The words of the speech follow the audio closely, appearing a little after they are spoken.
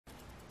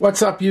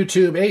What's up,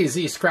 YouTube?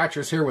 AZ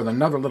Scratchers here with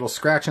another little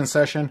scratching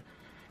session.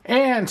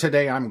 And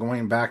today I'm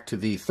going back to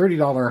the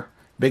 $30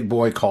 big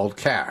boy called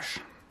Cash.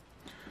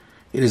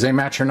 It is a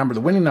match your number, the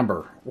winning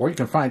number, or you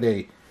can find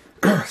a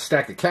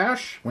stack of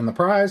cash, win the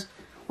prize,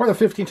 or the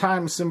 50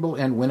 times symbol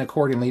and win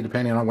accordingly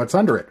depending on what's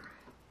under it.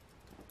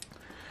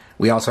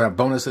 We also have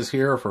bonuses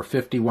here for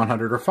 50,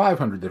 100, or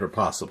 500 that are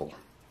possible.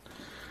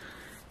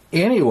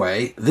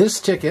 Anyway, this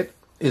ticket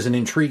is an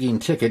intriguing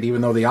ticket,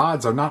 even though the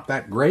odds are not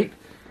that great.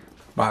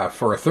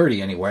 For a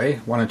 30 anyway,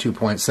 1 and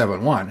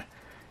 2.71.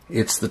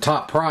 It's the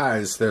top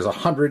prize. There's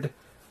 100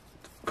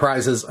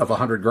 prizes of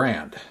 100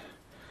 grand.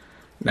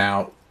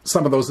 Now,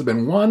 some of those have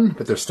been won,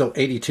 but there's still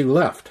 82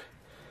 left.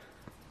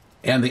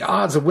 And the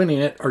odds of winning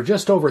it are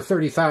just over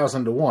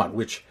 30,000 to 1,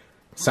 which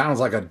sounds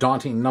like a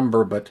daunting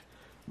number, but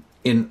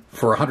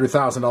for a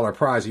 $100,000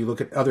 prize, you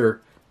look at other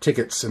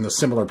tickets in the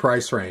similar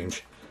price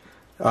range.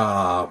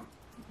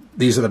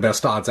 These are the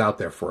best odds out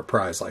there for a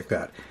prize like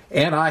that.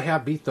 And I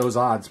have beat those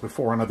odds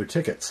before on other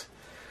tickets.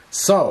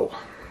 So,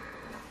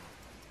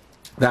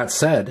 that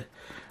said,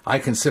 I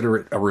consider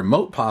it a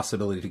remote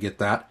possibility to get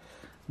that,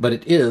 but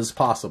it is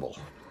possible.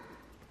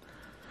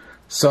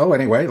 So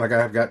anyway, like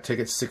I've got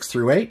tickets 6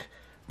 through 8.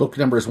 Book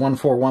number is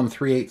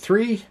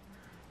 141383.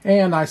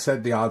 And I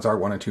said the odds are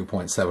 1 and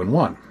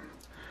 2.71.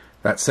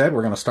 That said,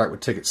 we're going to start with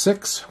ticket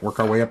 6,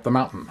 work our way up the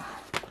mountain.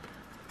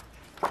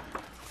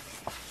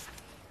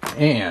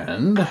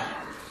 And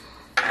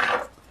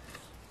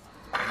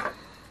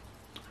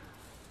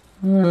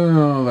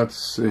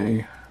let's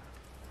see.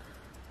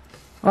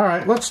 All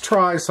right, let's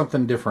try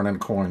something different in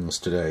coins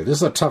today. This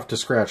is a tough to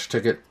scratch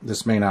ticket.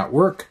 This may not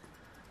work,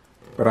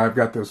 but I've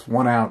got this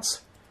 1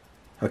 ounce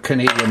a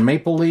Canadian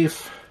maple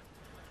leaf,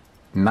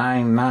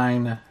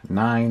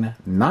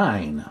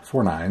 9999,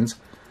 4 nines,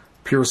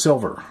 pure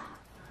silver.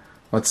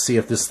 Let's see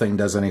if this thing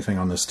does anything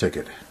on this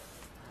ticket.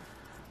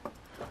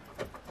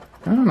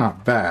 Oh,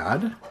 not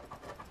bad.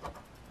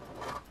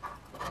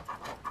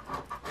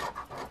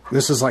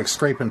 This is like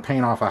scraping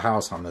paint off a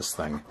house on this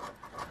thing.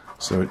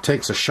 So it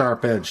takes a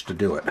sharp edge to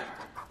do it.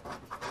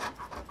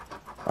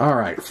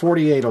 Alright,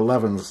 48,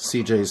 11,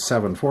 CJ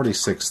 7,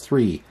 46,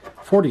 3,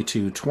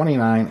 42,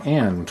 29,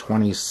 and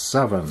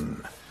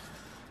 27.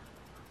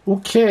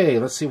 Okay,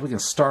 let's see if we can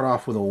start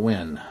off with a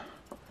win.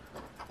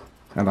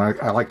 And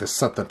I like to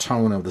set the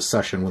tone of the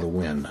session with a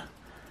win.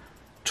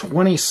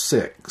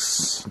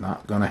 26,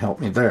 not going to help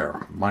me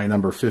there. My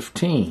number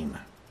 15.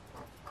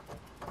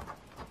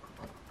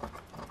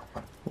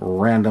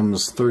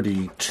 Randoms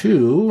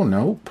 32,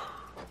 nope.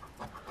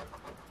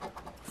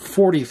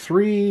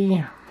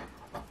 43.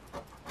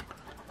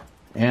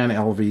 And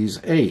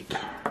LV's 8.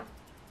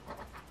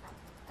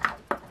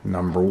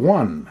 Number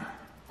 1.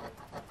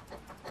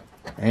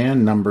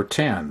 And number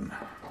 10.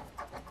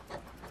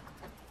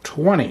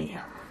 20.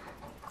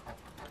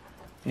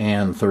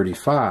 And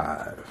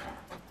 35.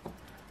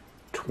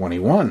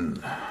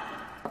 21.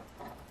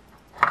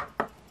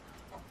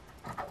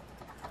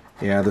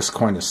 Yeah, this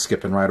coin is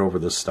skipping right over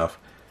this stuff.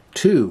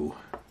 2.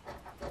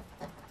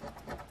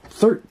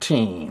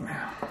 13.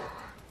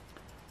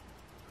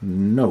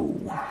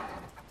 No.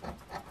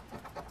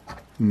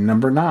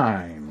 Number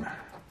 9.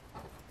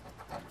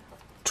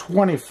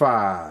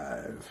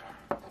 25.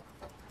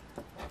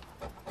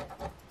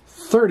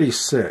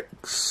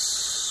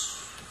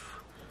 36.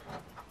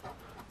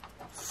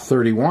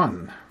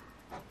 31.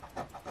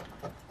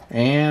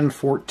 And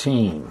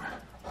 14.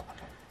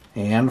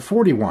 And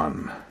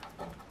 41.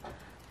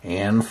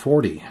 And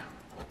 40.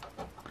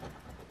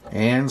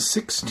 And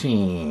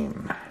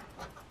 16.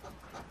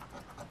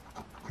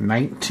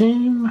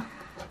 19.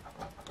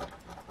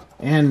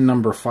 And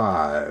number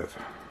 5.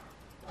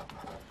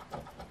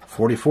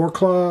 44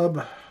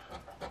 club.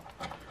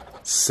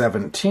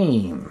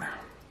 17.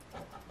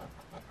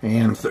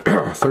 And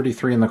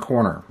 33 in the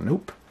corner.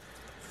 Nope.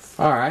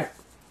 Alright.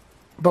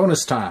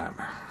 Bonus time.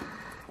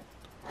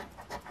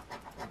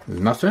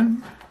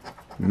 Nothing.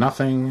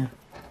 Nothing.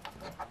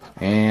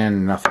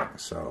 And nothing.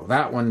 So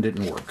that one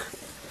didn't work.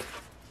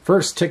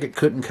 First ticket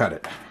couldn't cut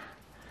it.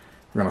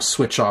 We're going to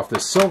switch off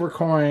this silver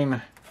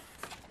coin,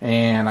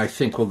 and I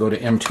think we'll go to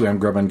M2M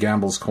Grub and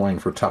Gamble's coin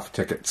for tough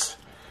tickets.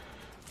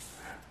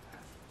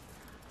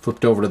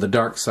 Flipped over to the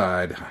dark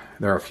side.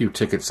 There are a few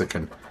tickets that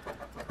can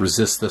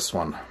resist this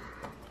one.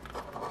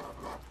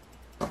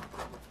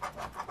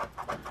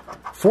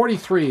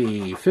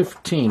 43,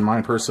 15,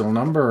 my personal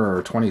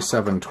number,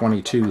 27,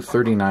 22,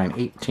 39,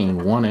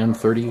 18, 1, and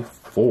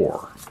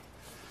 34.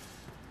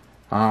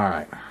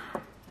 Alright.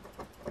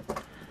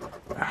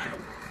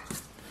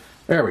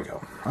 There we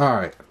go.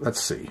 Alright, let's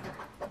see.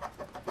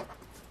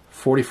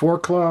 44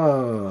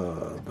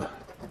 club.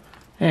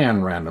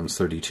 And randoms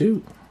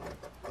 32.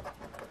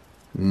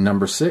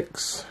 Number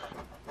 6.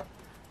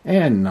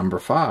 And number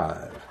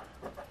 5.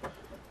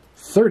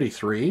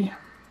 33.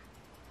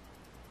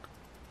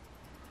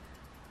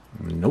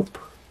 Nope.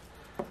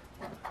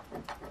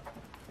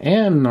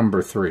 And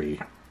number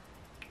 3.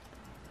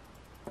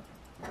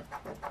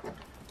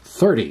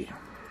 30.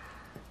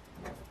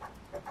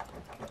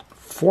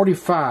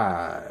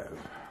 45.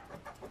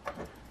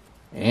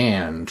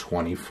 and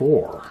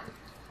 24.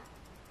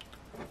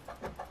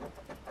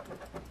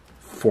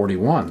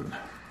 41.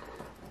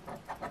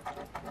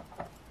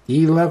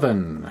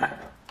 11.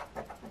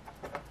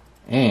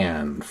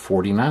 And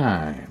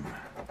 49.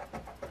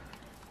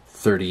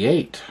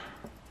 38.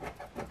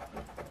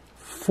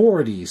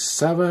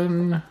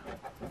 47.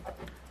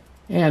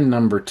 And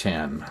number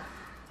 10.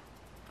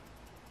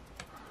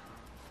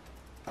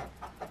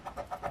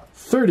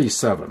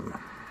 37.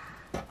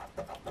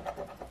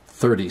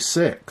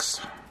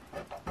 36.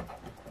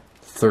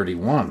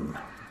 31.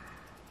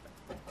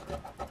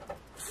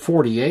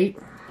 48.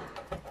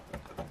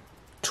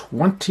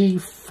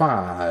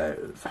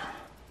 25.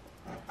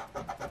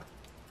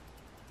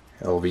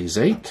 LV's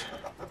 8.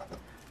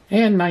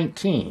 And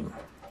 19.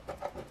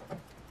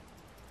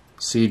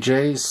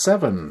 CJ's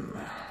 7.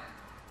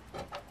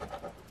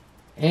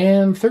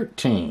 And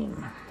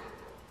 13.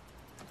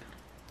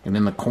 And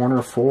in the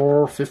corner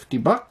for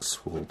 $50,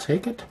 we'll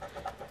take it.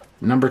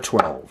 Number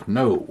 12,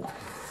 no.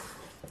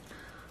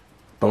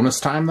 Bonus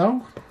time,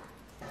 though?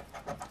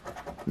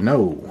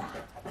 No.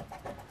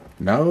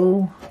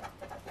 No.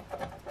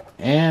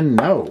 And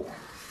no.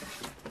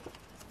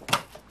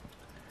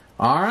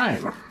 All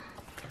right.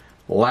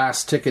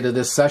 Last ticket of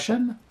this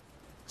session.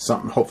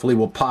 Something hopefully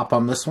will pop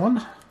on this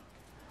one.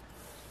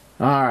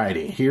 All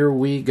righty, here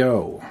we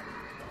go.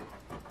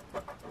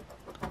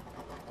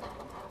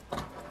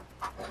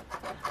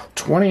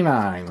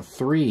 29,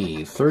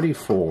 3,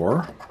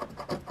 34,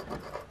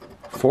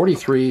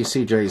 43,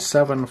 CJ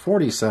 7,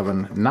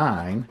 47,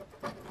 9,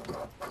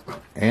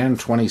 and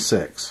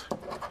 26.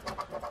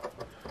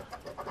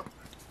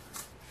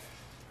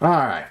 All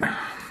right.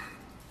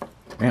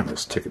 Man,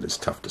 this ticket is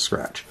tough to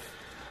scratch.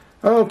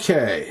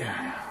 Okay,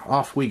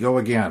 off we go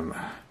again.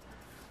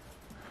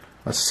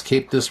 Let's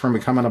keep this from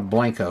becoming a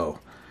blanco.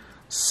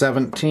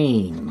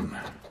 17,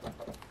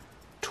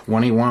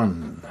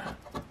 21,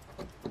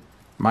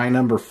 my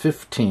number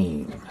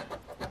 15,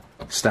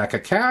 stack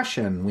of cash,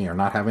 and we are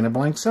not having a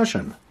blank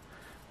session.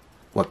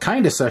 What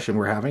kind of session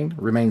we're having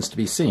remains to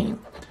be seen.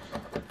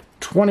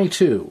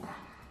 22,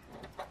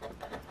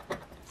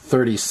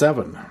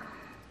 37,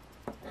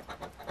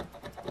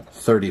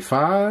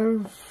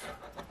 35,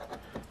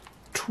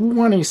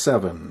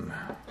 27,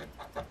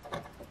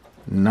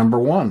 number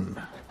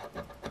 1,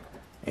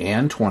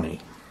 and 20,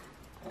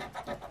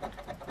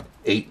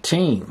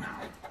 18,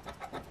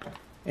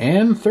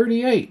 and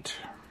 38,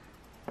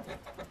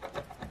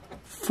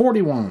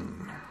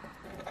 41,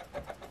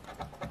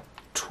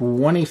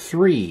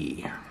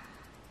 23,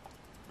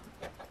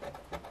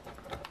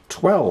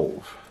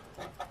 12,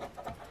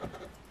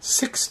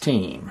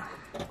 16,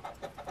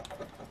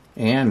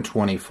 and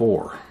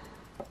 24.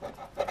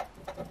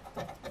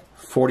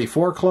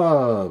 44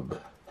 club,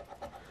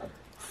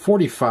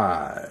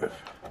 45,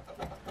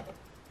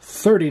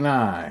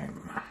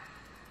 39,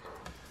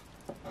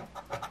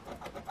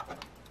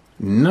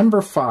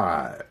 number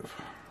 5,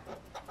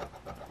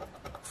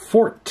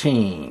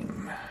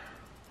 14,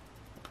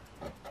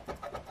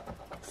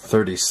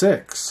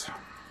 36,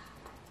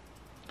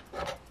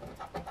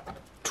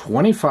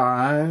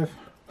 25,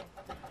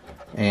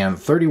 and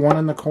 31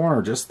 in the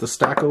corner, just the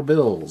stack of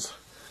bills.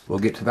 We'll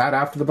get to that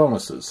after the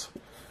bonuses.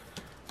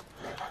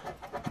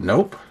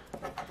 Nope.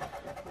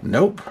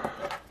 Nope.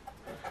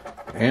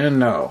 And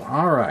no.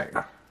 All right.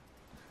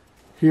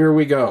 Here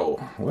we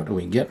go. What are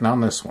we getting on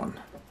this one?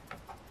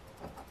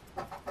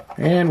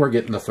 And we're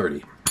getting the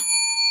 30.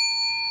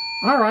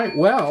 All right.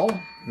 Well,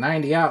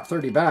 90 out,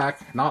 30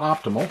 back. Not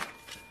optimal.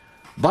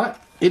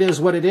 But it is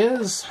what it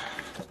is.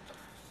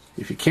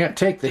 If you can't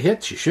take the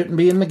hits, you shouldn't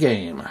be in the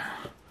game.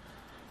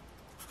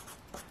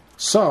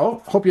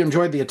 So, hope you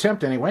enjoyed the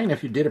attempt anyway. And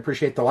if you did,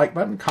 appreciate the like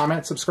button,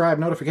 comment, subscribe,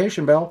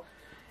 notification bell.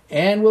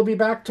 And we'll be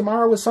back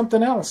tomorrow with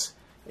something else.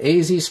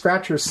 AZ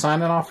Scratchers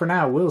signing off for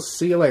now. We'll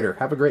see you later.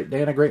 Have a great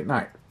day and a great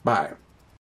night. Bye.